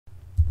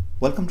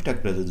Welcome to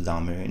Tech Brothers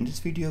Damir. In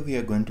this video, we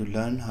are going to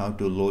learn how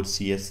to load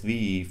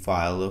CSV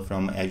file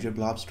from Azure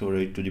Blob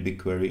Storage to the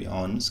BigQuery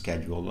on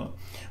schedule.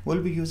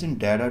 We'll be using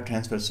data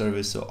transfer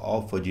service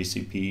of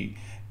GCP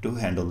to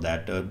handle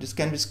that. This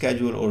can be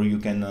scheduled or you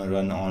can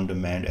run on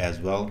demand as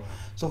well.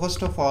 So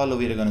first of all,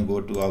 we are going to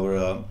go to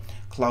our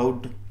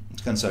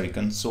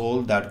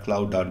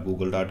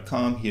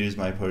console.cloud.google.com. Here is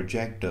my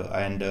project,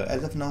 and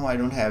as of now I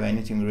don't have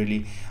anything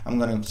really. I'm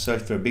going to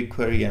search for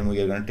BigQuery and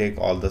we are going to take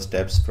all the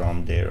steps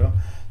from there.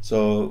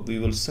 So we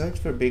will search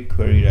for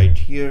BigQuery right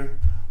here.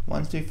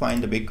 Once we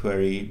find the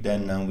BigQuery,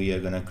 then we are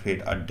going to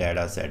create a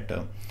data set.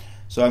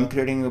 So I'm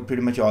creating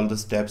pretty much all the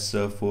steps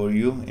for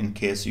you in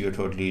case you're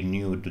totally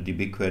new to the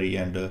BigQuery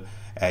and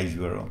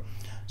Azure.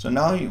 So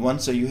now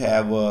once you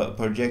have a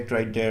project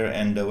right there,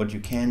 and what you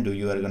can do,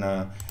 you are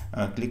gonna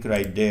click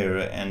right there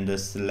and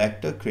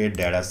select create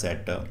data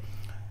set.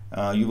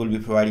 You will be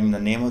providing the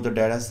name of the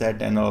data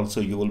set, and also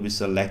you will be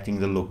selecting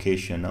the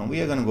location. Now we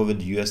are going to go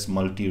with US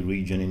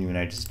multi-region in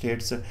United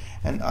States,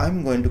 and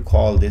I'm going to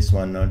call this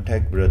one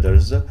Tech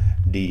Brothers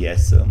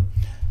DS.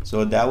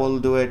 So that will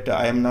do it.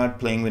 I am not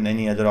playing with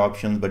any other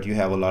options, but you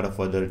have a lot of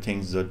other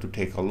things to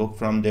take a look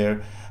from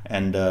there,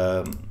 and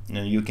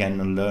you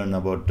can learn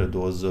about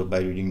those by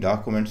reading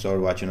documents or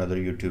watching other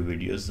YouTube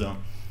videos.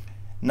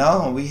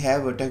 Now we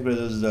have a Tech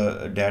Brothers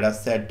data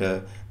set,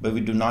 but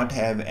we do not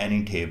have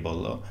any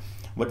table.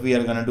 What we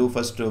are going to do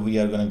first, we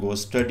are going to go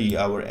study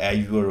our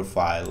Azure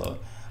file.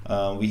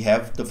 We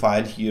have the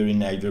file here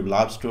in Azure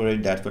Blob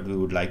Storage. That's what we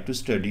would like to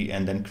study,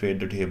 and then create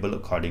the table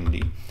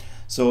accordingly.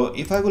 So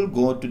if I will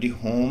go to the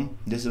home,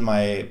 this is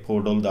my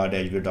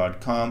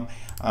portal.azure.com.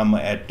 I'm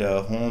at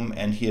home,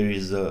 and here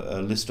is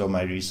a list of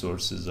my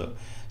resources.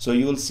 So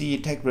you will see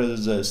Tech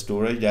Brothers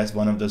storage. That's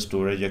one of the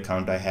storage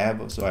account I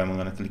have. So I'm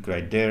going to click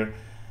right there.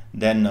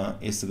 Then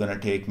it's going to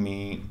take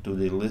me to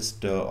the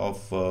list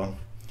of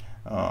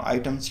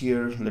items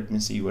here. Let me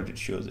see what it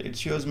shows. It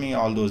shows me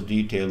all those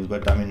details,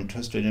 but I'm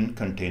interested in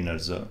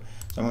containers. So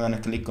I'm going to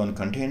click on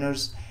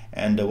containers,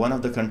 and one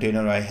of the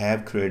container I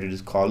have created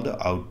is called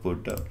the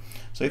output.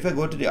 So if I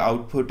go to the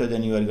output,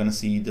 then you are going to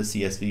see the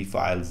CSV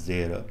files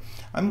there.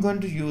 I'm going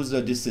to use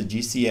this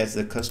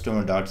GCS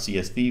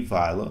customer.csv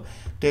file.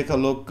 Take a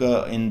look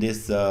in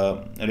this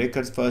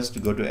records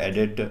first, go to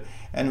edit,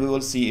 and we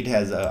will see it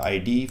has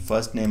ID,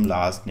 first name,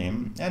 last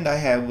name, and I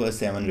have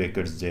 7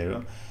 records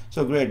there.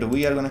 So great,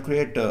 we are going to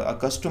create a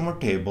customer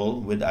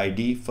table with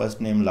ID, first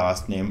name,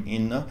 last name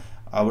in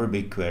our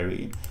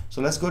BigQuery.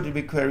 So let's go to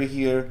BigQuery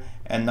here,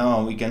 and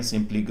now we can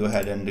simply go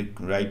ahead and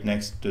right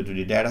next to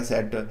the data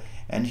set,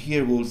 and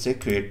here we will say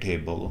create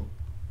table.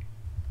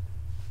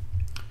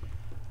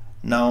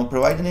 Now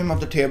provide the name of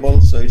the table,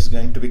 so it's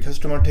going to be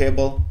customer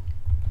table.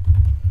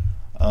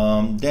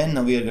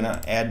 Then we are going to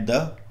add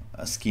the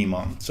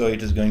schema, so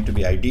it is going to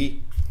be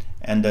ID,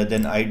 and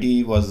then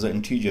ID was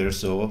integer,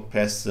 so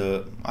press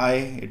I,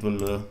 it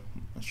will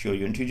show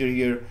you integer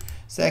here.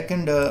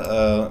 Second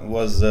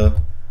was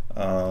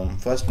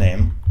first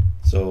name,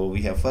 so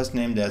we have first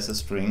name, that's a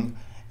string,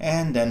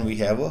 and then we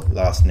have a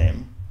last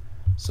name,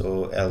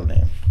 so L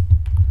name.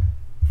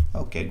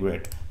 Okay,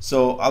 great.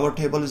 So our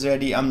table is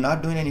ready. I'm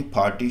not doing any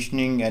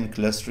partitioning and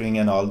clustering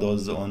and all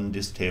those on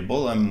this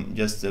table. I'm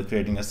just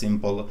creating a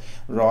simple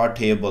raw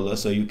table,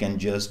 so you can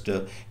just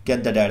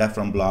get the data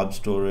from Blob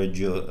Storage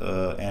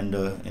and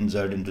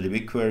insert into the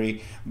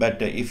BigQuery.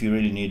 But if you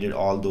really needed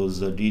all those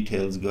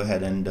details, go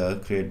ahead and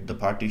create the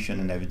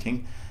partition and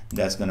everything.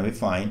 That's going to be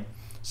fine.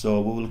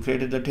 So we will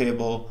create the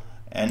table,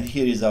 and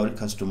here is our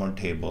customer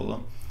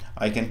table.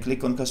 I can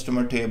click on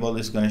customer table.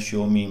 It's going to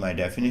show me my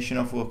definition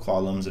of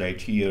columns right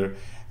here,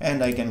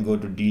 and I can go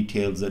to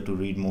details to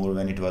read more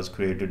when it was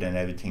created and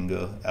everything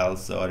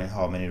else, or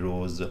how many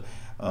rows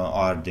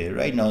are there.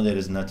 Right now there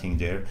is nothing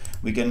there.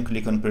 We can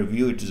click on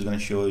preview. It is going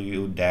to show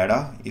you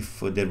data if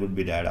there would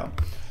be data.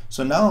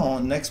 So now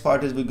next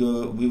part is we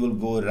will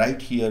go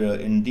right here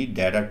in the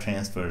data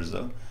transfers.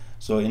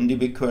 So in the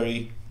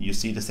BigQuery, you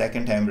see the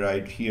second time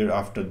right here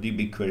after the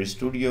BigQuery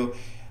Studio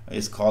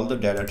is called the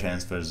data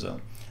transfers.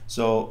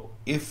 So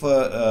if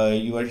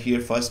you are here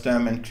first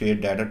time and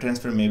create data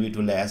transfer, maybe it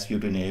will ask you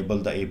to enable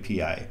the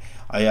API.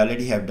 I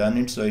already have done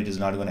it, so it is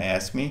not going to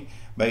ask me,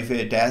 but if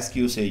it asks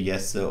you, say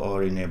yes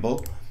or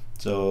enable.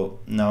 So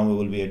now we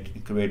will be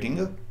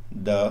creating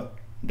the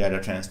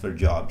data transfer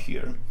job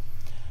here.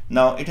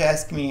 Now it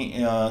asks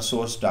me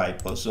source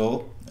type.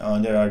 So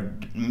there are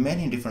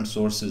many different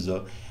sources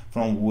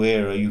from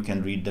where you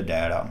can read the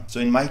data. So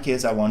in my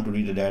case, I want to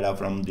read the data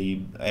from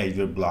the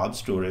Azure Blob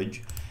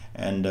Storage,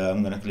 and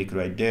I'm going to click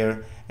right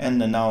there, and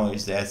now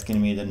it's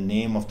asking me the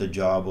name of the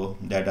job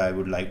that I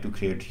would like to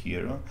create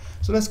here.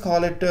 So let's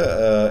call it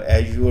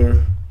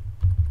Azure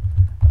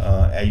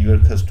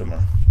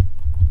customer,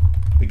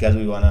 because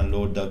we want to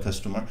load the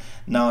customer.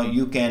 Now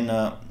you can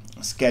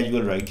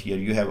schedule right here.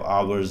 You have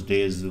hours,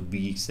 days,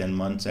 weeks, and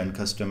months, and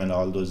custom, and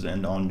all those,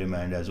 and on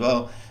demand as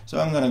well. So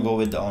I'm going to go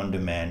with the on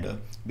demand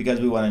because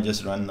we want to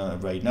just run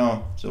right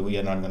now, so we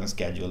are not going to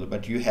schedule,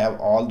 but you have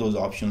all those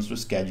options to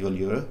schedule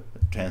your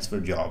transfer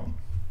job.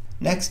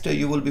 Next,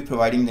 you will be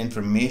providing the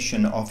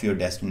information of your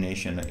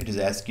destination. It is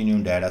asking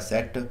you data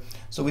set.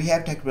 So we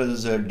have Tech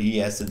Brothers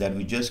DS that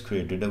we just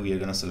created. We are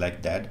going to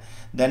select that.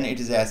 Then it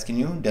is asking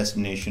you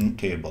destination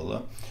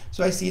table.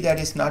 So I see that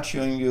it's not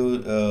showing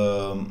you,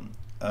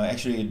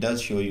 actually it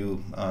does show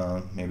you,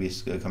 maybe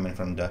it's coming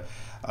from the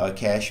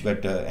cache,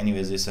 but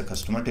anyways it's a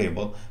customer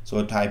table.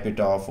 So type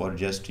it off, or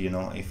just, you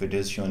know, if it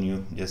is showing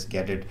you, just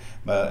get it,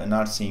 but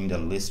not seeing the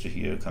list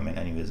here coming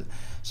anyways.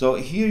 So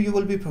here you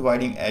will be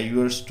providing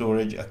Azure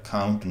storage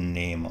account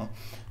name.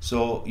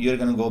 So you're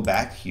going to go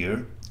back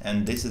here,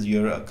 and this is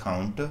your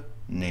account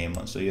name.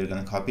 So you're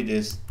going to copy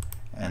this,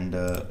 and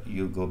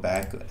you go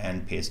back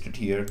and paste it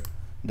here.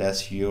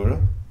 That's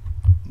your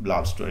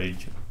blob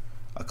storage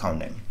account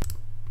name.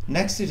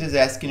 Next, it is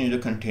asking you the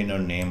container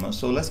name.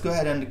 So let's go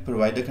ahead and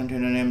provide the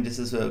container name. This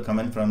is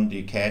coming from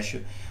the cache,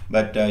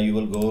 but you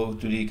will go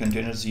to the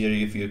containers here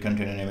if your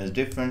container name is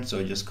different.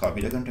 So just copy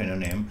the container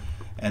name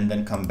and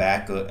then come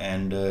back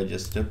and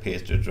just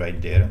paste it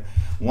right there.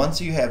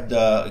 Once you have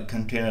the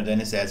container, then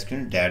it's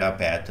asking data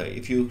path.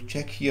 If you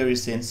check here,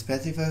 it's saying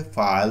specify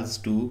files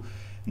to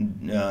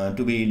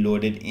be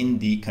loaded in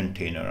the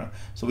container.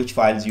 So which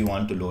files you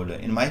want to load?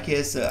 In my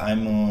case,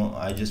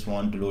 I just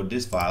want to load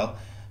this file.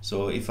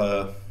 So if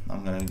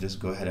I'm gonna just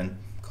go ahead and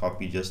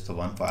copy just the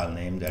one file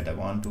name that I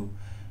want to.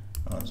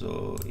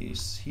 So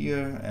it's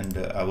here, and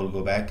I will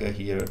go back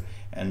here,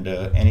 and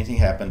anything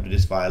happened to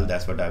this file,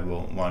 that's what I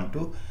will want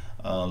to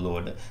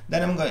load.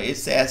 Then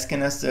it's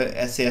asking us the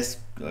SAS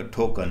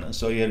token.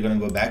 So you're gonna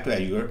go back to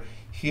Azure.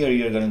 Here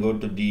you're gonna go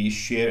to the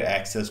share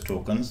access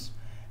tokens,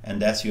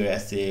 and that's your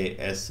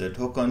SAS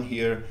token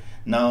here.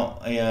 Now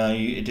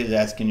it is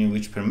asking you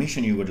which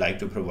permission you would like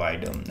to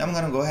provide. I'm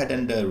going to go ahead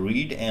and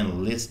read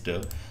and list.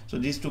 So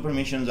these two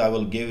permissions I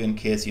will give in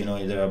case, you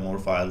know, there are more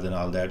files and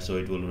all that, so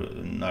it will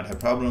not have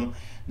problem.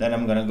 Then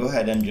I'm going to go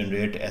ahead and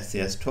generate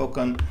SAS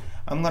token.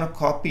 I'm going to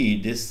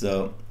copy this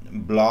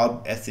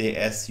blob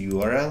SAS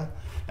URL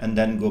and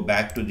then go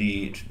back to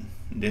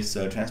this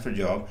transfer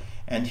job,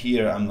 and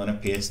here I'm going to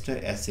paste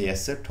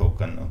SAS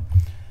token.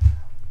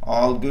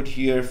 All good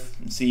here.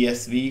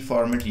 CSV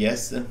format,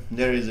 yes,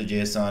 there is a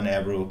JSON,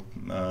 Avro,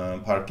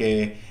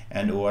 Parquet,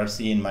 and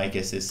ORC. In my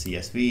case is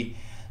CSV.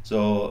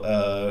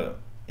 So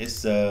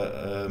it's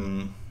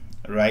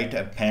write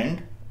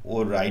append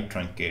or write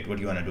truncate. What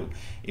do you want to do?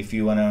 If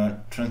you want to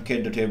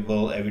truncate the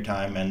table every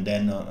time and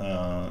then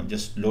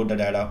just load the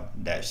data,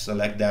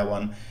 select that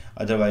one.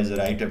 Otherwise the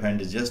write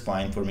append is just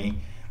fine for me.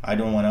 I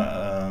don't want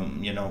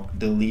to you know,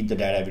 delete the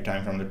data every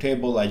time from the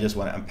table. I just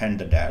want to append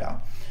the data.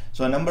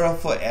 So a number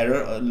of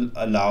error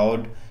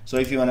allowed. So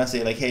if you want to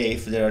say like, hey,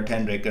 if there are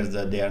 10 records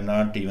that they are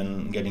not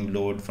even getting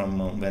load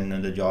from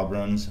when the job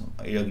runs,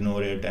 you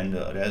ignore it and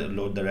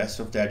load the rest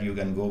of that. You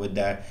can go with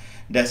that.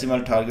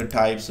 Decimal target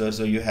types,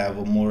 so you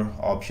have more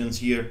options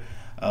here.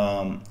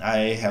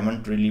 I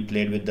haven't really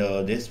played with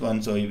this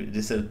one, so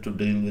this is to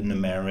deal with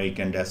numeric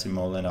and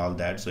decimal and all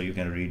that, so you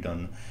can read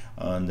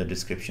on the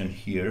description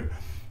here.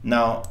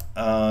 Now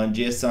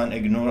JSON,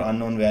 ignore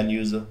unknown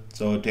values,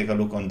 so take a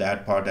look on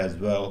that part as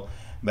well,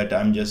 but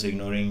I'm just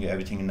ignoring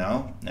everything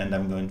now, and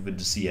I'm going with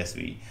the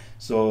CSV.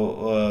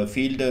 So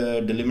field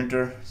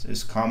delimiter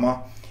is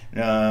comma,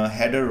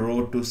 header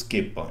row to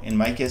skip. In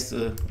my case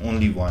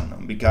only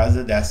one,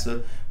 because that's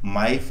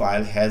my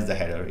file has the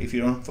header. If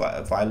your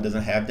file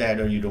doesn't have the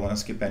header, you don't want to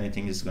skip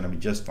anything, it's going to be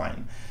just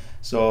fine.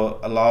 So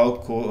allow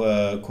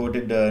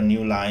quoted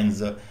new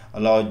lines,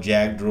 allow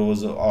jagged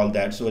rows, all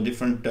that. So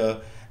different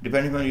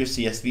depending on your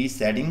CSV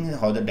setting,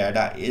 how the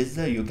data is,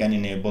 you can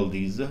enable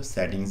these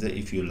settings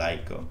if you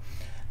like.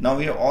 Now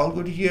we are all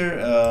good here.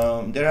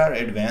 There are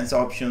advanced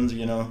options,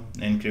 you know,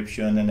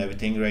 encryption and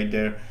everything right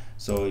there,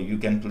 so you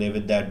can play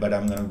with that, but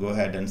I'm going to go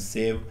ahead and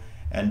save,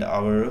 and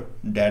our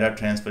data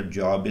transfer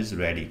job is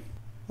ready.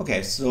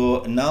 Okay,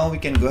 so now we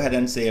can go ahead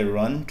and say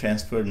run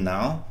transfer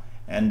now,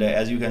 and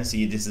as you can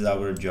see, this is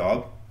our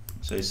job.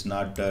 So it's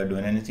not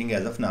doing anything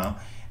as of now,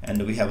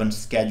 and we haven't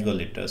scheduled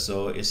it,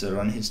 so it's a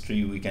run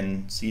history we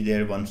can see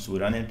there once we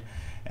run it.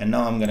 And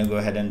now I'm going to go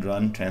ahead and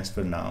run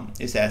transfer now.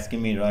 It's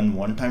asking me run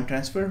one-time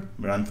transfer,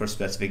 run for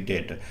specific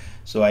date.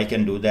 So I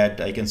can do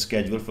that. I can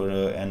schedule for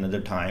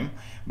another time,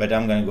 but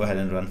I'm going to go ahead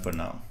and run for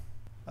now.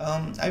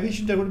 I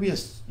wish there would be a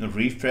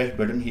refresh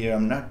button here.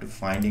 I'm not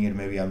finding it.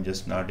 Maybe I'm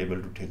just not able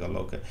to take a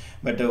look.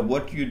 But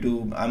what you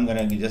do, I'm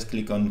going to just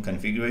click on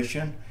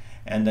configuration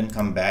and then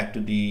come back to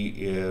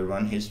the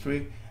run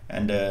history,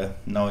 and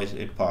now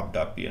it popped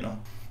up, you know.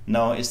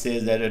 Now it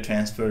says that a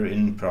transfer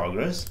in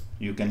progress.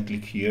 You can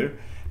click here,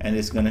 and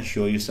it's going to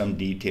show you some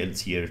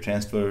details here: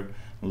 transfer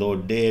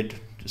load date,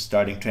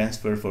 starting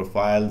transfer for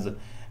files,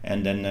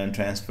 and then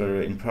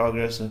transfer in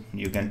progress.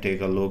 You can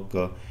take a look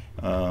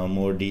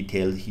more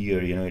detail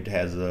here. You know, it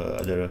has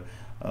other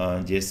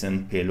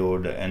JSON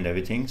payload and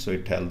everything, so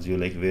it tells you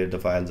like where the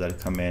files are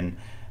coming,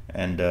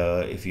 and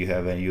if you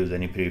have used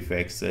any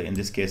prefix. In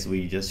this case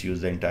we just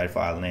use the entire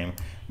file name,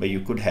 but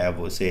you could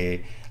have,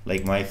 say,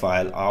 like my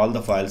file, all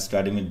the files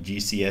starting with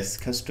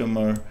GCS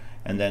customer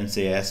and then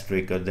say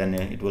asterisk, then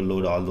it will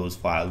load all those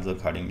files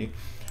accordingly.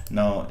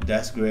 Now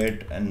that's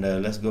great, and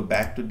let's go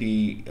back to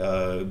the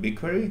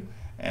BigQuery,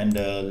 and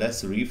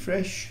let's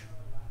refresh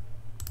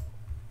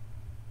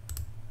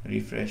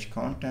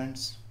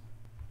contents.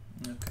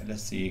 Okay,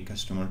 let's see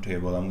customer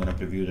table. I'm gonna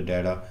preview the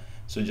data.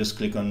 So just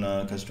click on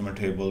customer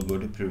table, go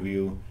to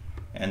preview,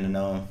 and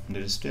now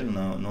there is still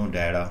no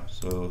data.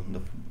 So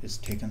it's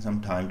taken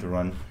some time to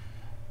run.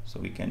 So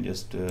we can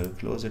just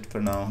close it for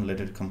now, let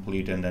it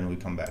complete, and then we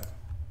come back.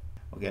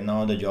 Okay,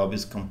 now the job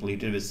is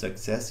completed with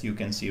success. You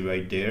can see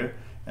right there,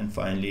 and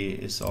finally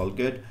it's all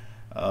good.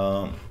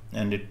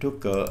 And it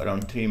took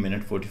around 3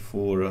 minutes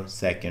 44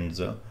 seconds.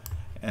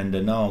 And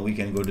now we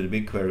can go to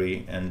the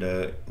BigQuery,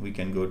 and we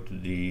can go to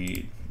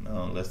the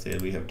let's say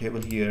we have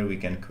table here, we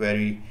can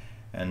query,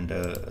 and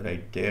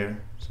right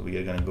there, so we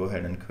are going to go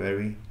ahead and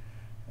query,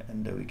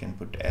 and we can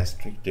put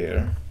asterisk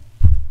there,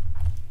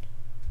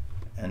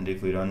 and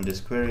if we run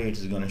this query, it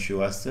is going to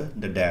show us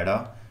the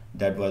data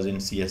that was in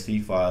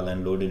CSV file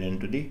and loaded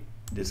into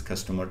this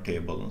customer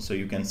table. So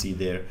you can see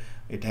there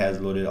it has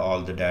loaded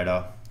all the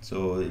data,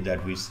 so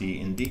that we see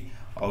in the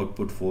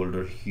output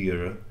folder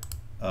here,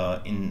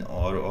 in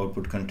our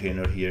output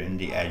container here in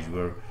the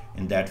Azure,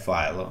 in that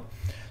file.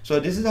 So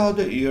this is how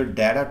your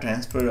data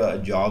transfer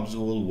jobs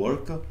will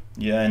work.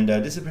 Yeah, and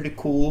this is pretty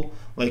cool.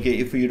 Like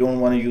if you don't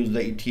want to use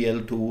the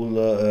ETL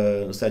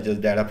tool such as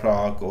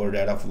Dataproc or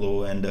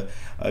Dataflow, and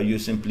you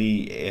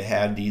simply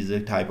have these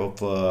type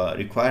of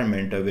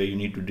requirement where you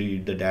need to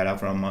read the data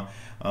from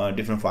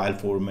different file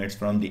formats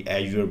from the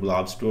Azure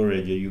Blob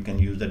Storage, you can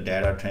use the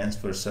data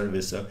transfer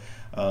service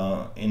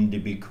in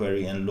the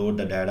BigQuery and load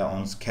the data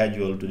on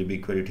schedule to the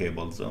BigQuery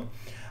table. So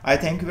I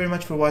thank you very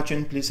much for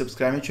watching. Please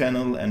subscribe my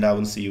channel, and I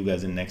will see you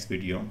guys in next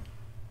video.